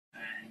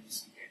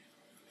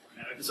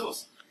open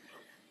source.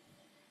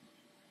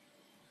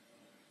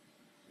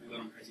 We've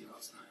got on crazy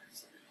fast now.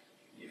 So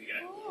here we go.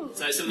 Ooh.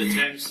 So some of the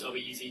terms I'll be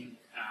using: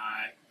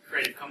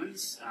 Creative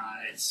Commons.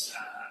 It's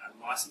a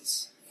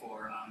license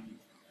for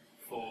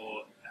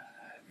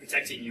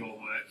protecting your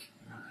work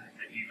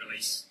that you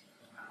release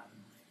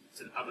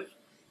to the public.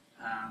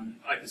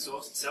 Open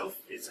source itself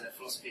is a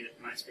philosophy that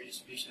promotes free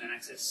distribution and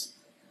access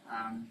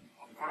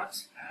of the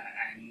product,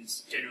 and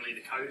generally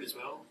the code as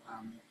well.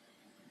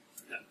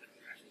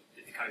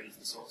 The code is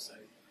the source, so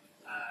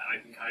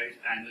open code,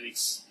 and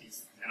Linux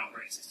is an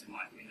operating system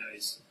like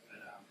Windows,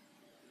 but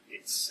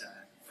it's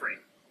free.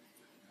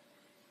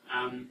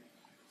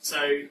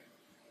 So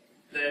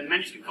the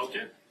manuscript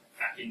culture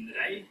back in the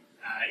day,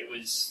 it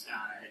was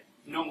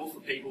normal for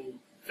people,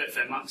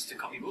 for monks to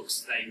copy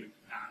books. They would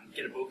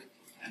get a book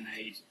and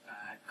they'd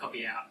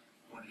copy out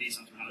what it is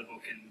onto another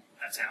book, and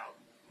that's how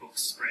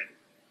books spread.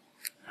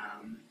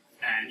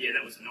 And yeah,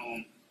 that was the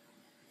norm.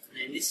 And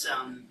then this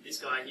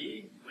guy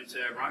here went to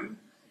Rome,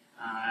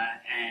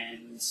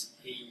 and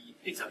he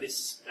picked up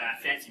this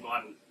fancy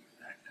Bible.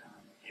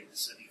 It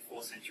was, I think, a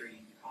 4th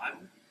century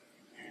Bible,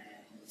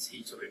 and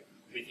he took it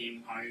with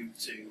him home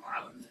to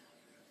Ireland,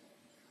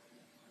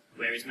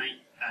 where his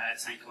mate,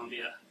 St.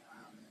 Columbia,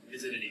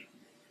 visited him.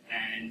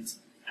 And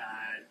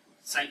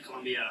St.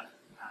 Columbia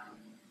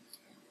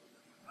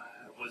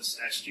was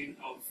a student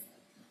of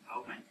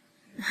old mate.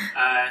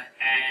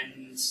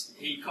 And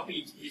he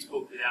copied his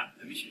book without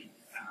permission.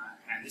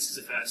 And this is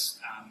the first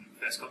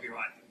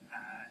copyright,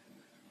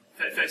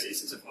 first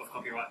instance of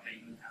copyright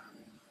being,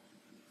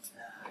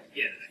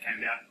 that came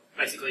about.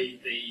 Basically,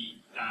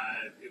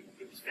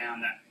 it was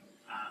found that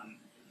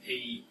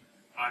he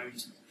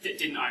the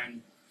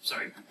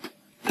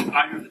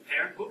owner of the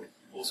parent book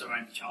also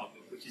owned the child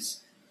book, which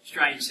is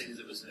strange since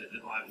it was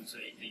the Bible, so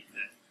you'd think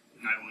that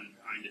no one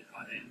owned it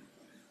by then.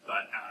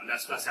 But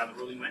that's how the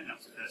ruling went. That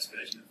was the first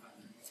version of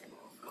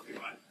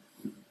copyright.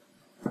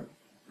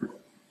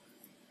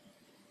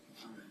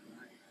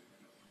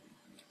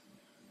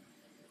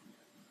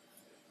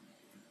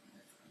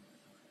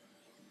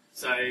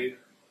 So,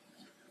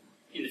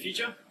 in the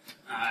future,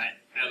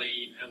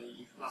 early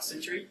last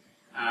century,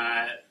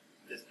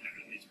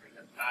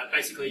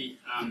 basically,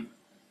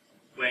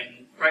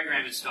 when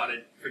programmers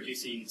started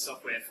producing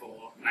software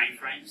for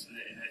mainframes in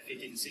the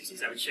 50s and 60s,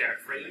 they would share it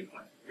freely,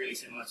 like really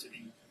similar to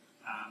the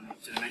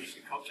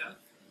manuscript culture,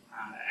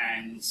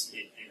 and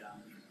it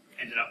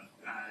ended up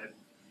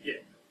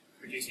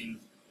producing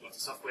lots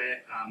of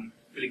software,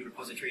 building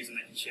repositories, and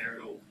they could share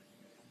it all.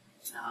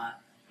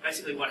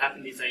 Basically, what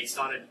happened is they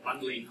started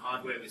bundling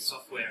hardware with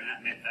software, and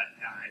that meant that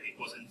it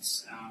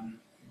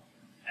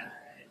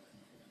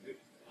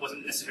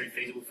wasn't necessarily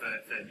feasible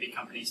for big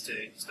companies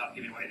to start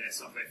giving away their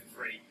software for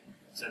free.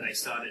 So they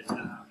started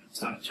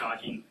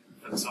charging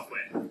for the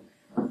software.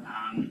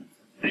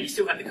 Now you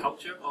still have the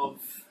culture of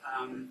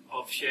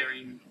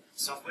sharing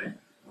software,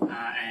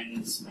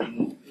 and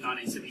in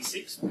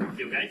 1976,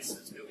 Bill Gates,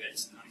 that's Bill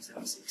Gates,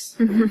 1976,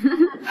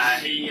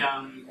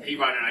 he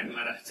wrote an open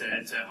letter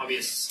to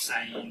hobbyists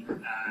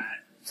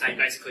saying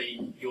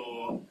basically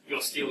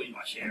you're stealing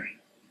by sharing,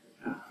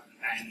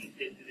 and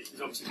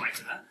there's obviously weight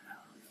to that.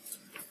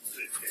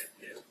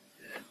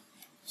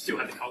 Still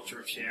have the culture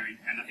of sharing,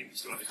 and I think we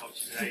still have the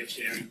culture today of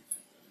sharing.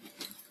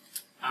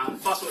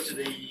 Fast forward to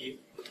the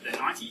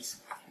 90s,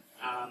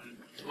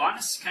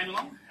 Linus came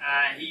along.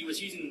 He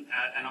was using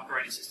an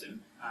operating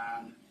system,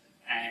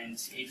 and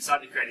he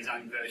decided to create his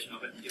own version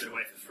of it and give it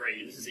away for free.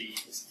 And this is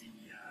it wasn't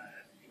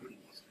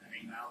an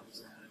email, it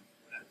was a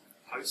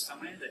post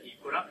somewhere that he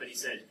put up, but he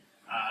said,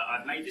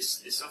 I've made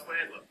this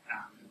software,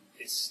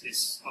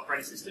 this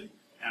operating system,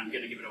 and I'm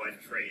going to give it away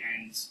for free.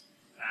 And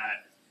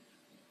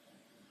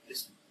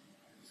this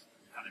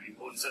kind of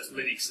important. So it's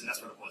Linux, and that's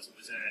what it was. It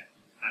was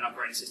an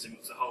operating system. It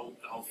was the whole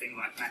thing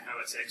like Mac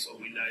OS X or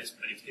Windows,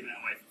 but he was giving it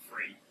away for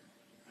free.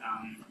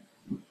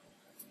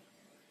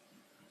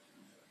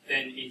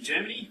 Then in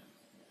Germany,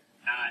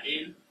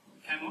 Ian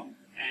came along,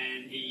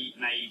 and he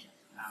made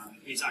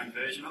his own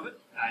version of it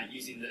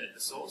using the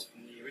source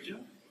from the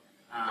original.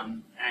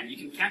 And you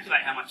can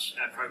calculate how much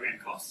a program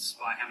costs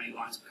by how many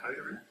lines of code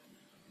are in it.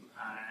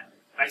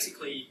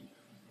 Basically,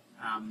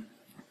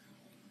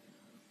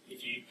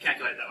 if you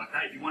calculate that like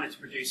that, if you wanted to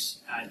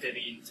produce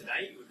Debian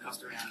today, it would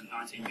cost around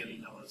 $19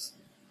 billion.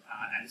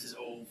 And this is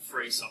all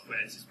free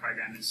software. This is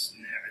programmers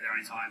in their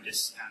own time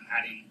just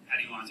adding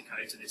lines of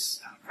code to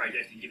this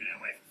project and giving it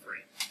away for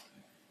free.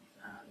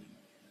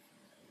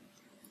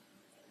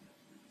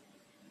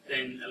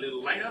 Then a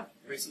little later,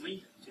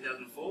 recently,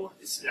 2004,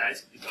 this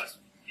guy's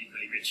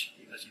really rich.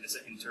 He's actually the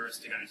second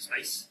tourist to go into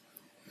space.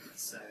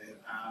 So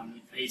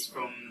he's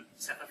from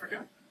South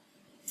Africa.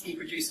 He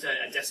produced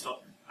a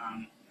desktop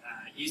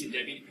using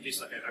Debian. He produced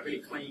like a really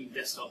clean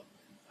desktop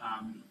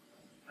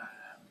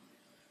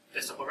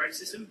operating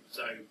system.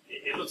 So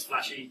it looks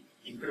flashy.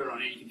 You can put it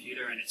on any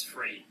computer, and it's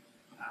free.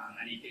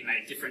 And he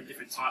made different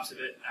types of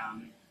it,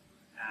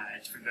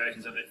 different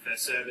versions of it for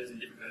servers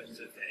and different versions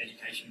of it for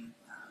education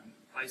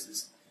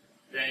places.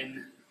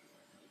 Then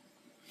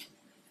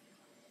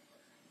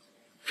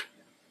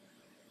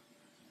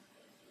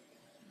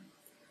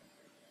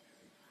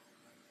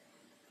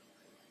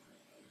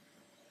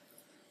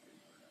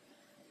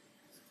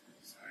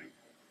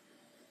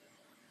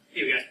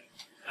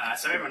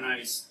So everyone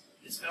knows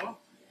this fella.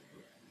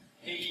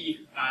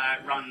 He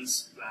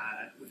runs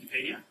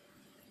Wikipedia,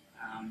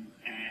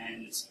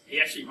 and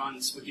he actually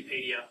runs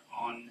Wikipedia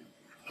on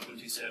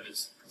Ubuntu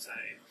servers. So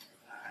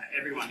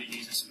everyone who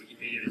uses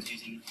Wikipedia is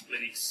using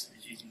Linux,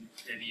 is using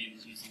Debian,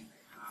 is using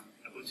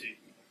Ubuntu.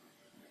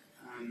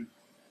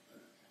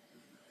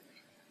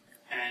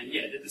 And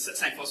yeah, the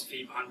same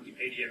philosophy behind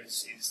Wikipedia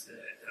is the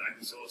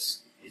open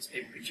source. It's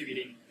people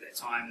contributing their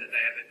time that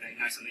they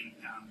know something,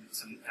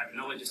 some have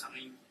knowledge of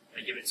something,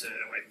 they give it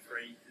away for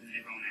free, and then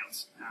everyone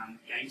else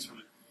gains from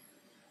it.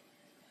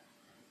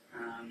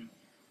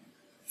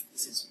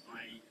 This is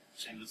my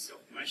shameless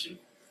self-promotion.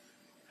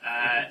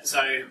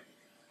 So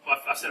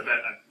I've set up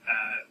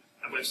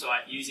a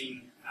website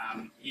using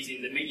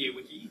the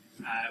MediaWiki,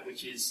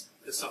 which is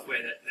the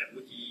software that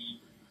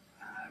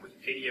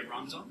Wikipedia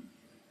runs on,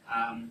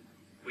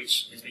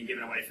 which has been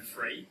given away for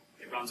free.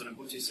 It runs on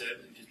Ubuntu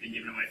servers, which has been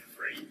given away for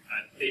free.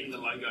 Even the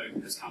logo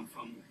has come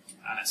from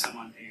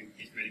someone who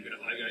is really good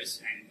at logos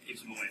and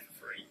gives them away for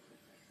free.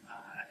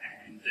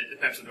 And the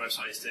purpose of the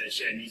website is to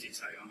share music,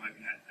 so I'm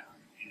hoping that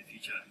in the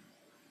future,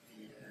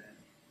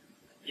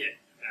 the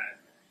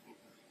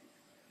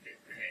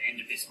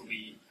end of this will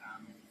be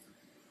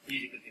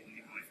music that people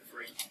give away for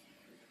free.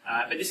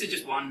 But this is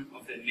just one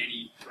of the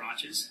many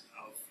branches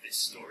of this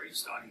story,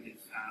 starting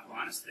with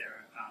Linus.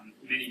 There are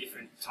many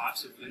different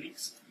types of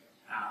Linux,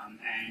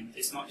 and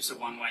it's not just a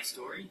one-way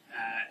story.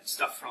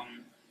 Stuff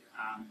from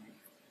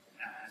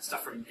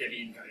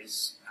Debian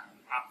goes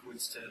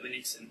upwards to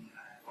Linux and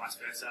vice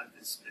versa.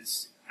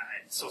 There's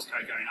source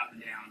code going up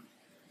and down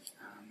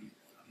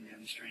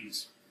the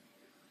strings.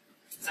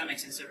 Does that make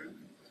sense to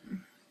everyone?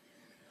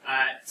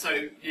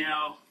 So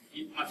now,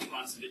 you might think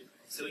Linus is a bit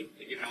silly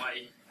for giving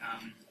away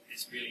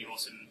this really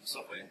awesome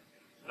software,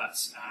 but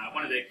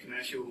one of the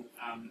commercial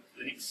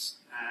Linux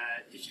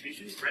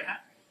distributions, Red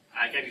Hat,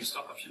 gave you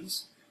stock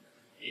options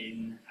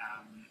in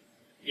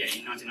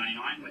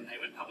 1999 when they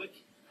went public,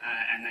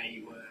 and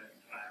they were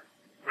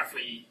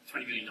roughly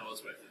 $20 million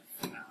worth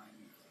of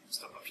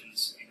stock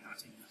options in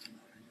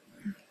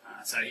 1999.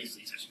 So he's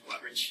actually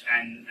quite rich,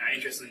 and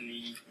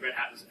interestingly, Red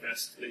Hat was the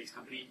first Linux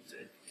company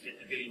to get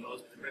 $1 billion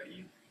worth of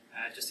revenue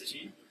just this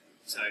year.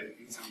 So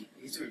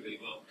he's doing really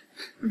well.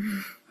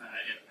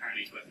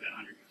 Apparently he's worth about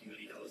 $150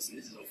 million, and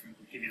this is all from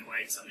giving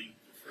away something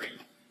for free.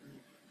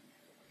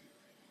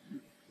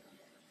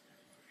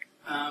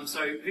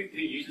 So who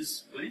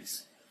uses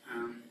Linux?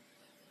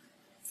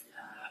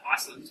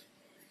 Iceland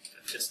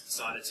have just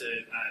decided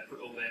to put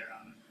all their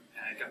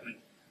government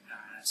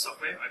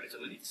software over to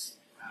Linux.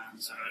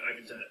 So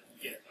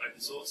open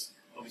source.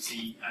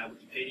 Obviously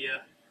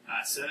Wikipedia,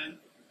 CERN,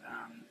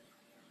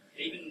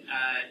 even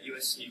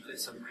US nuclear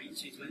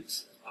submarines use Linux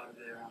as part of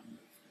their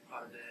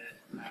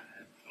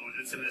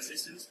some of their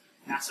systems.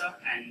 NASA,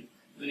 and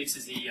Linux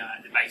is the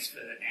base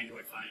for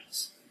Android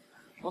phones.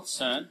 What's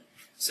CERN?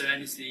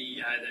 CERN is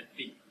the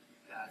big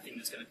thing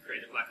that's going to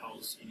create the black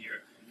holes in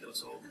Europe and kill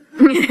us all.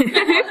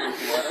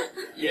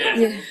 Yeah,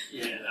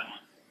 that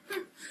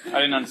one. I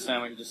didn't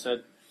understand what you just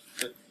said.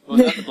 But was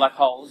that the black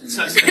holes?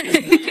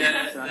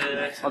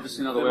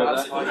 Obviously not aware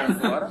of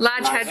that.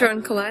 Large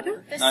Hadron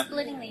Collider? They're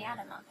splitting the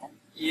atom, aren't they?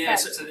 Yeah,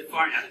 so they're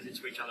firing atoms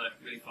into each other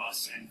really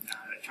fast and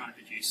trying to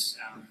produce,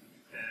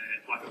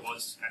 like it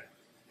was at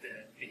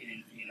the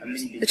beginning of the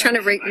university. They're trying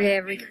to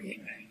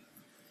recreate.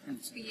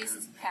 To be used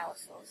as a power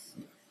source. I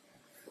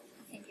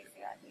think it's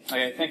the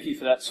idea. Okay, thank you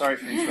for that. Sorry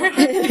for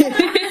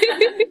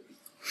interrupting.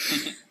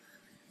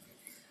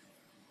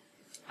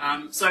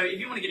 So if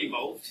you want to get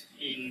involved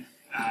in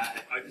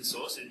open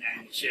source and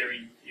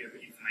sharing your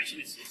information,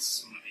 it's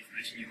not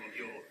information,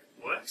 your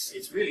works,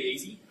 it's really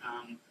easy.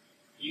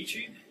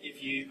 YouTube,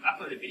 if you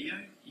upload a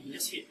video, you can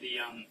just hit the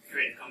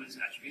Creative Commons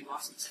attribute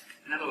license,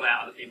 and that'll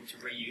allow other people to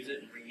reuse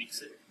it and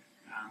remix it.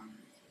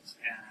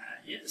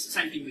 It's the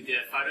same thing with the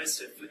photos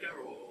to Flickr,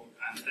 or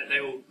they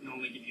will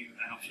normally give you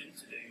an option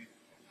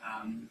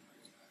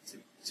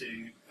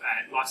to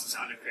license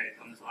under Creative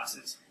Commons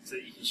license so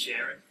that you can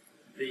share it.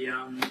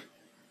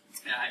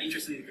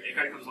 Interestingly, the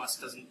Creative Commons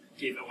license doesn't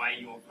give away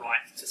your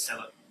right to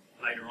sell it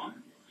later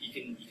on. You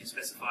can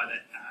specify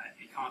that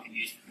it can't be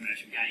used for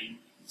commercial gain,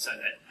 so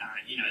that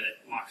you know that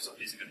Microsoft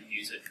isn't going to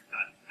use it,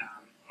 but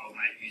old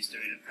mate who's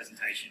doing a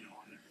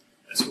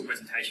school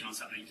presentation on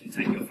something can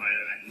take your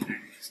photo and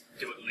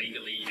do it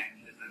legally,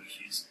 and there's no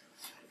issues.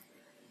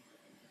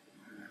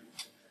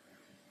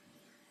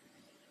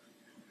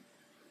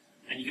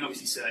 And you can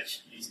obviously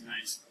search using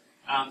those.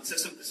 So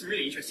some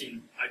really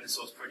interesting open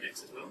source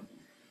projects as well.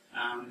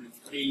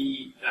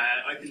 The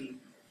Open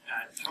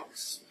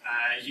Talks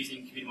is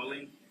using computer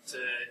modelling to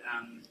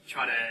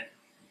try to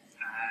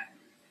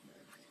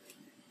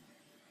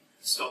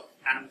stop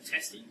animal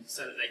testing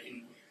so that they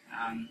can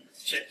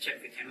check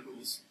for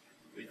chemicals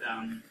with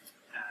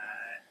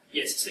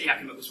see how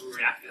chemicals will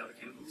react with other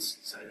chemicals,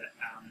 so that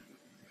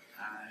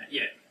you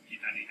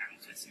don't need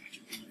animal testing, which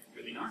would be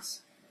really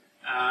nice.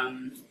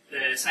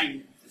 The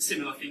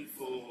similar thing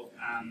for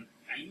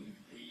AIM,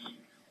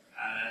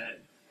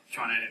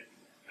 trying to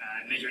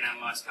measure and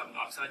analyse carbon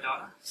dioxide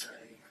data. So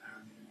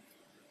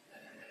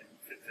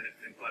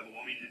for global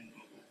warming and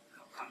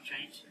climate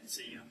change, and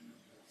see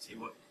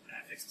what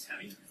effects it's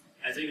having.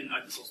 There's even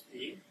open source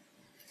beer,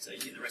 so you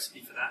get the recipe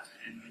for that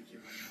and make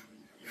your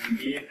own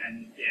beer,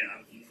 and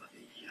other things like the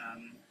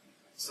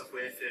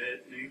software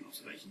for moon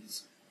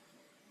observations.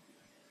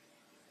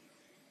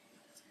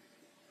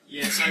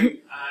 Yeah, so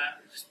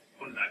just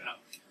wanted to open up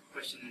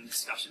questions and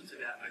discussions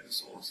about open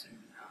source and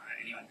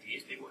any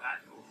ideas people had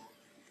or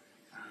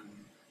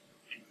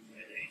anything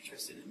that they're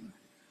interested in.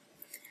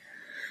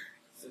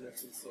 It's an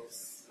open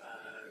source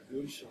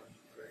moonshine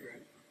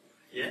program.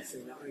 Yeah. It's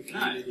an open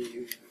community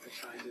who are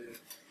trying to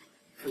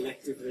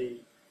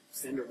collectively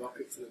send a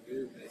rocket to the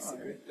moon,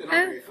 basically. They're not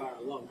very far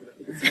along, but I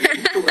think it's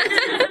really cool.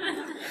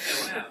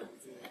 Wow.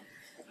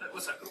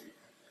 What's that called?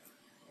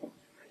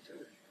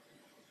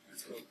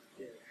 That's cool.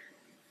 Yeah.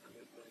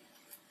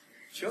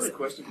 Surely the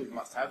question people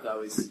must have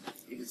though is,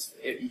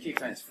 if you keep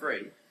saying it's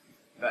free,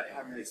 but you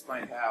haven't really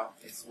explained how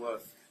it's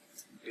worth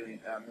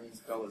millions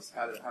of dollars.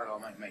 How did I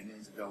make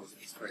millions of dollars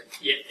if it's free?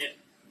 Yeah.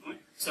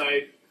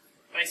 So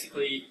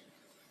basically,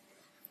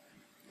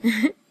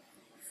 the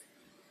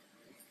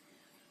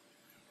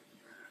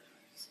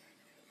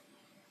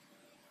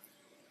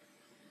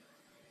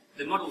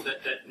model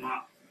that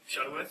Mark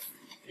Shuttleworth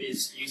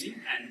is using,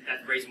 and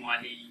that's the reason why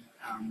he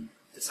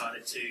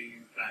decided to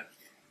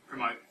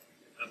promote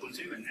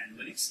Ubuntu and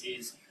Linux,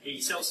 is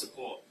he sells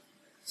support.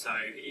 So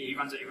he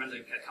runs a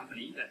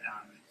company that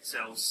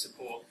sells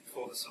support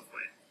for the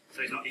software.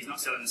 So he's not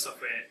selling the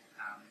software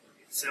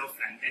itself,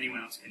 and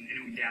anyone can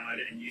download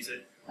it and use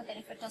it. But then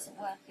if it doesn't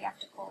work, you have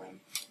to call in.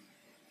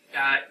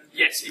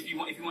 Yes, if you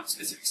want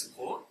specific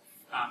support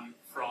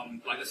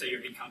from, like, let's say you're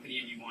a big company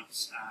and you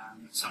want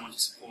someone to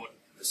support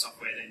the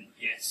software, then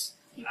yes,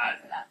 You pay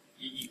for that.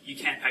 you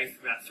can pay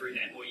for that through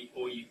them, or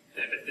they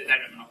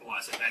don't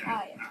monopolise it, they don't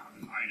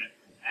own it.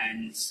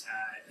 And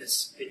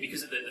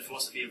because of the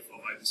philosophy of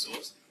open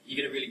source, you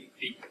get a really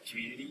big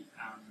community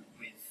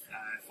with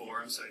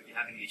forums. So if you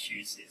have any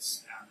issues,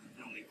 it's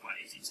normally quite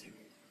easy to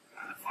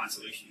find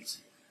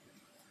solutions.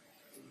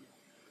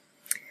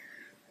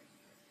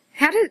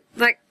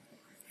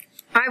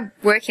 I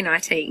work in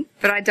IT,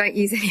 but I don't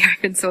use any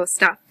open source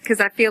stuff because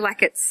I feel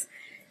like it's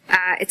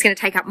going to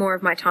take up more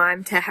of my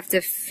time to have to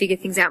figure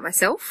things out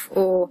myself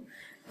or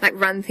like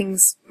run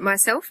things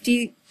myself. Do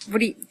you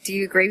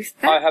agree with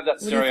that? I have that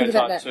What do you think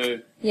about stereotype that?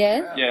 too.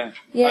 Yeah? Yeah.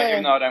 Yeah.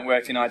 Even though I don't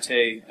work in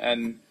IT,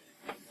 and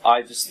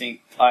I just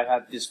think I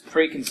have this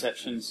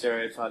preconception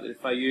stereotype that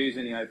if I use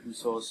any open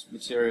source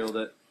material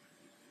that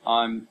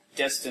I'm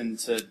destined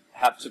to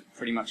have to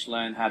pretty much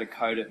learn how to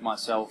code it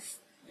myself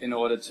in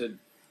order to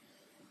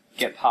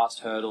get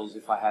past hurdles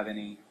if I have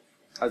any,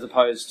 as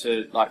opposed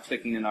to like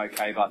clicking an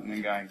OK button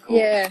and going, cool,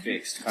 Yeah. it's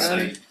fixed.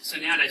 Kind of thing. So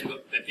nowadays we've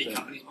got the big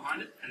companies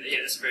behind it, and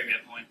that's a very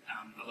good point.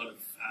 A lot of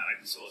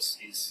open source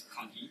is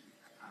clunky,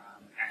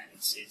 and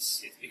it's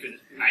because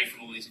it's made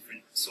from all these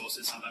different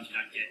sources. Sometimes you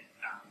don't get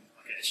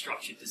like a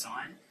structured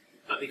design,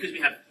 but because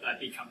we have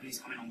big companies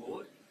coming on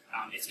board,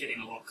 it's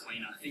getting a lot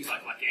cleaner. Things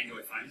like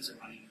Android phones are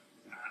running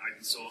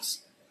open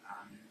source,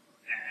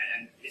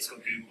 and it's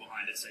got Google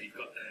behind it. So you've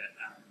got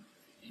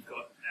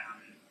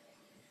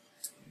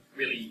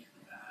really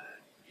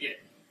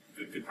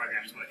good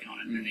programs working on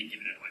it, and then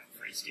giving it away for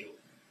free still.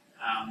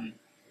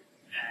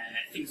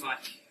 Things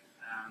like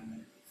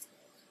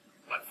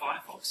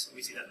Firefox,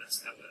 obviously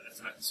that's an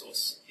open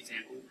source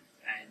example,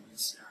 and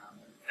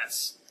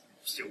that's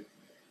still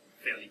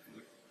fairly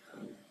good.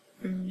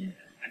 And then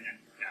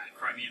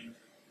Chromium,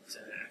 it's a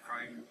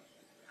Chrome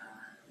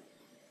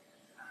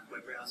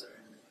web browser.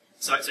 And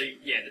so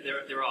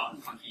there are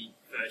clunky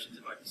versions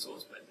of open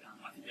source, but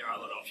I think there are a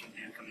lot of options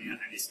now coming out,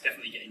 and it's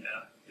definitely getting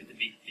better with the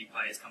big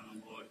players coming on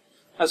board.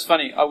 That's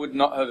funny. I would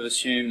not have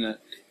assumed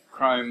that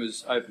Chrome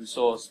was open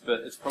source,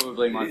 but it's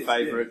probably my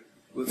favourite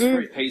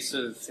piece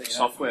of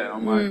software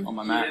on my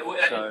Mac. Yeah,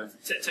 well,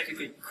 so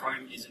technically,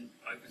 Chrome isn't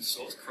open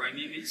source.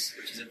 Chromium is,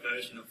 which is a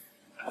version of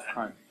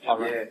Chrome.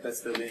 Yeah,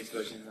 that's the Linux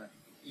version, isn't it?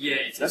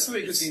 Yeah, That's the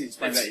really good thing to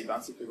explain about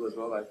Ubuntu people as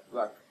well,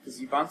 like because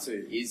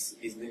Ubuntu is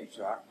Linux,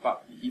 right?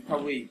 But you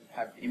probably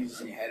have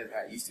images in your head of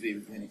how it used to be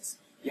with Linux.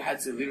 You had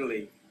to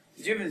literally.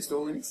 Did you ever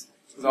install Linux?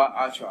 Because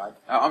I tried.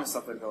 I'm a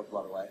software developer,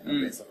 by the way. I've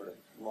been software for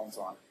a long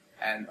time,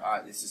 and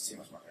it's just too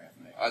much mucking around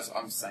for me.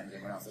 I'm the same as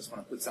everyone else. I just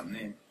want to put something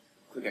in,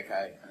 click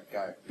OK, and it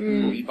go.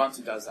 Well,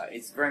 Ubuntu does that.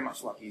 It's very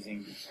much like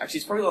using. Actually,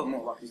 it's probably a lot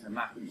more like using a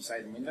Mac, wouldn't you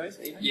say, than Windows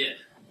even? Yeah.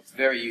 It's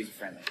very user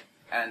friendly,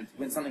 and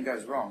when something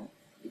goes wrong,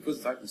 because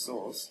it's open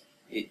source,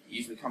 it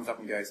usually comes up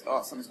and goes,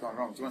 oh, something's gone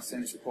wrong. Do you want to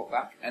send this report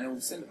back? And it will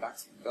send it back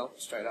to the developer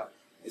straight up.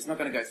 It's not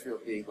going to go through a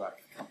big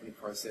company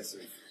process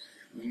of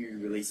new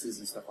releases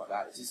and stuff like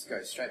that. It just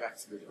goes straight back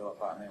to the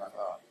developer, and they're like,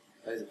 oh,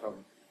 there's a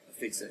problem.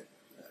 Fix it.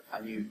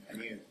 A new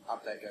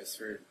update goes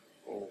through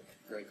all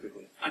very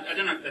quickly. I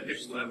don't know if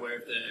people were aware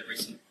of the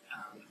recent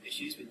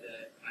issues with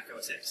the Mac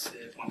OS X.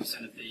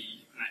 1% of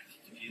the Mac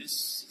computers,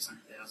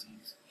 600,000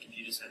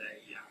 computers, had a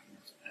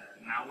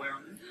malware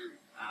on them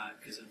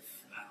because of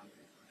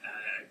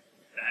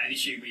an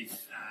issue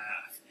with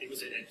it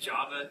was a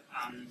Java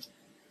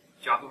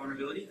Java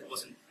vulnerability that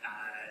wasn't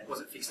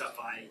fixed up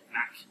by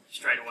Mac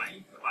straight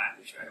away, but by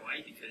Apple straight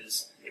away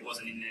because it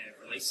wasn't in their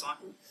release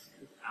cycle.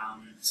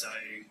 So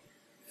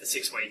for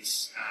 6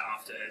 weeks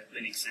after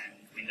Linux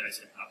and Windows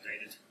had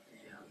updated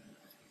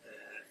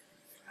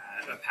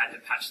had to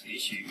patch the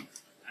issue,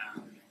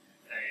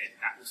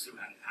 Apple still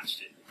hadn't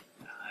patched it.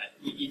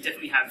 You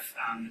definitely have,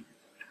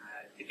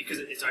 because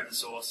it's open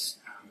source,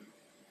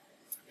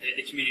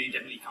 the community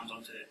definitely comes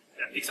onto,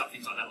 picks up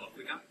things like that a lot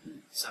quicker.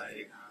 So,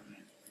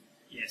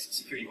 yes,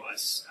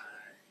 security-wise,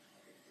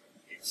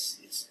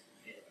 it's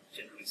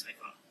generally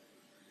safer.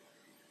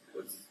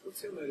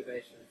 What's your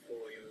motivation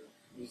for your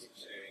music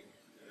sharing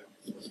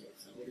source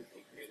books? And what do you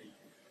think really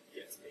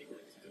gets people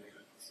into doing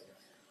open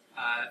source?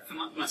 For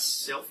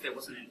myself, there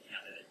wasn't anything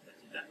out there that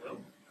did that well,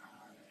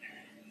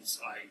 and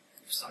I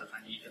started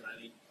playing the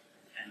ukulele,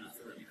 and I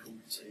thought it'd be cool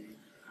to be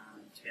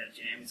able to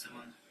jam with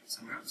someone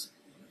somewhere else.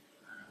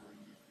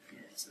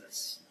 So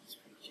that's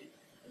pretty much it.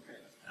 Okay.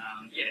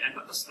 And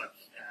plus, like,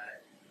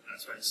 I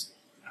suppose,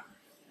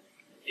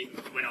 even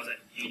when I was at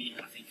uni,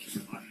 I think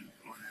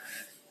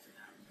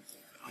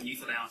on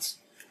youth allowance,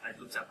 I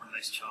looked up one of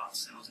those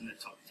charts, and I was in the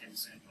top 10%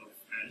 of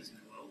earners in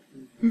the world.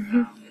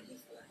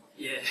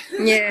 Yeah.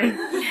 Yeah.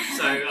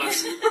 So now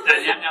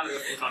that I've got a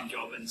full-time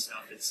job and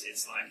stuff,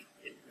 it's like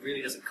it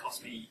really doesn't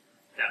cost me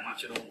that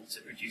much at all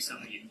to produce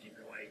something and give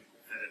it away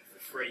for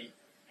free.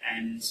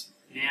 And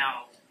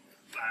now,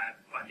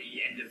 by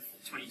the end of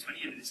 2020,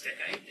 end of this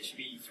decade, there should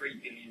be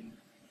 3 billion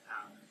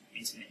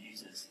internet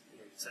users.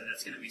 So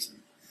that's going to be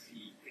some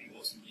pretty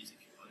awesome music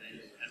by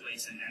then, at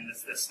least. And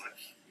that's like,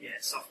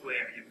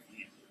 software and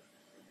everything.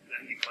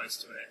 That'll get close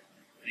to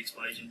an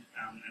explosion.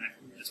 And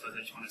I suppose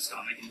they just want to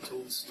start making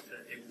tools for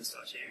people to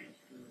start sharing.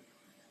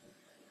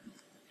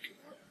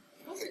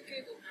 Wasn't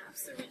Google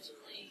Maps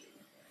originally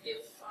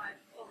built by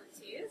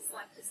volunteers,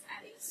 like just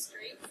adding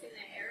streets in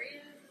their areas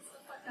and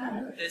stuff like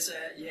that? There's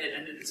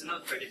and it's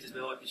another project as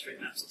well, like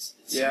Streetmaps.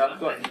 It's I've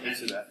got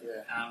into that.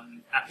 Yeah.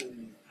 Apple,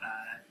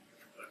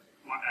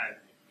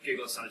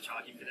 Google started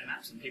charging for their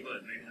maps, and people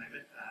are moving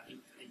over. I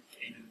think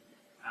even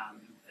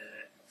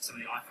some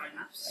of the iPhone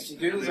maps. Actually,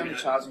 Google's only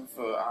charging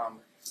for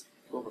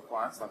corporate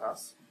clients like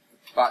us.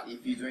 But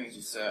if you're doing it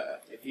just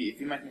if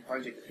you're making a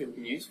project that people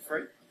can use for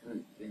free,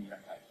 then you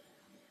don't pay.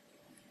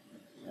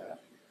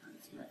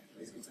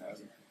 It's good to know,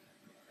 isn't it?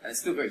 And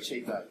it's still very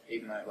cheap though,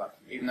 even though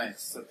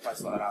it's a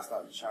place like that are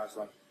starting to charge.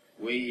 Like,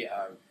 we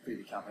are a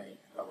pretty big company,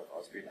 like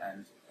Osgrid,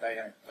 and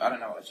I don't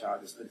know what they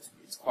charge us, but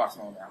it's quite a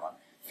small amount. Like,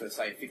 for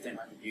say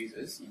 1,500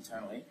 users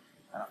internally,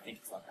 and I think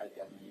it's like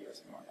 8,000 a year or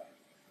something like that.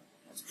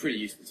 It's a pretty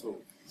useful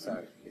tool,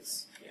 so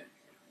it's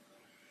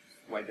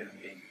way better than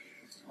being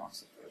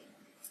Microsoft version.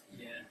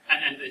 Yeah,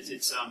 and it's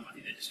I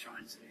think they're just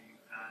trying to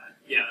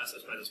I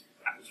suppose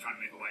Apple's trying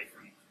to move away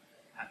from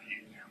having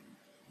any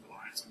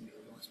reliance on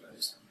Google, I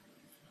suppose.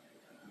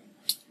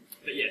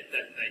 But yeah,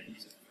 they can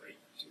use it for free,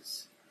 which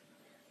is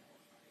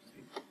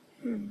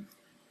good.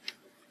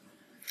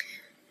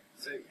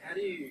 So how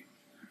do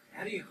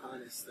you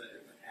harness the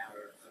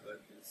power of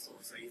open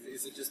source? Like,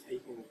 is it just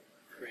people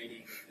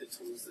creating the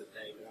tools that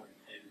they want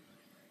and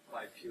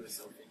by pure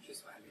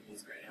self-interest by having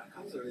these great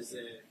outcomes, or is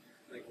there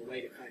like a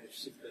way to kind of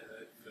shift the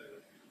herd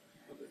for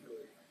public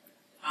good?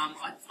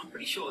 I'm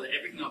pretty sure that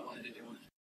everything I wanted to do on it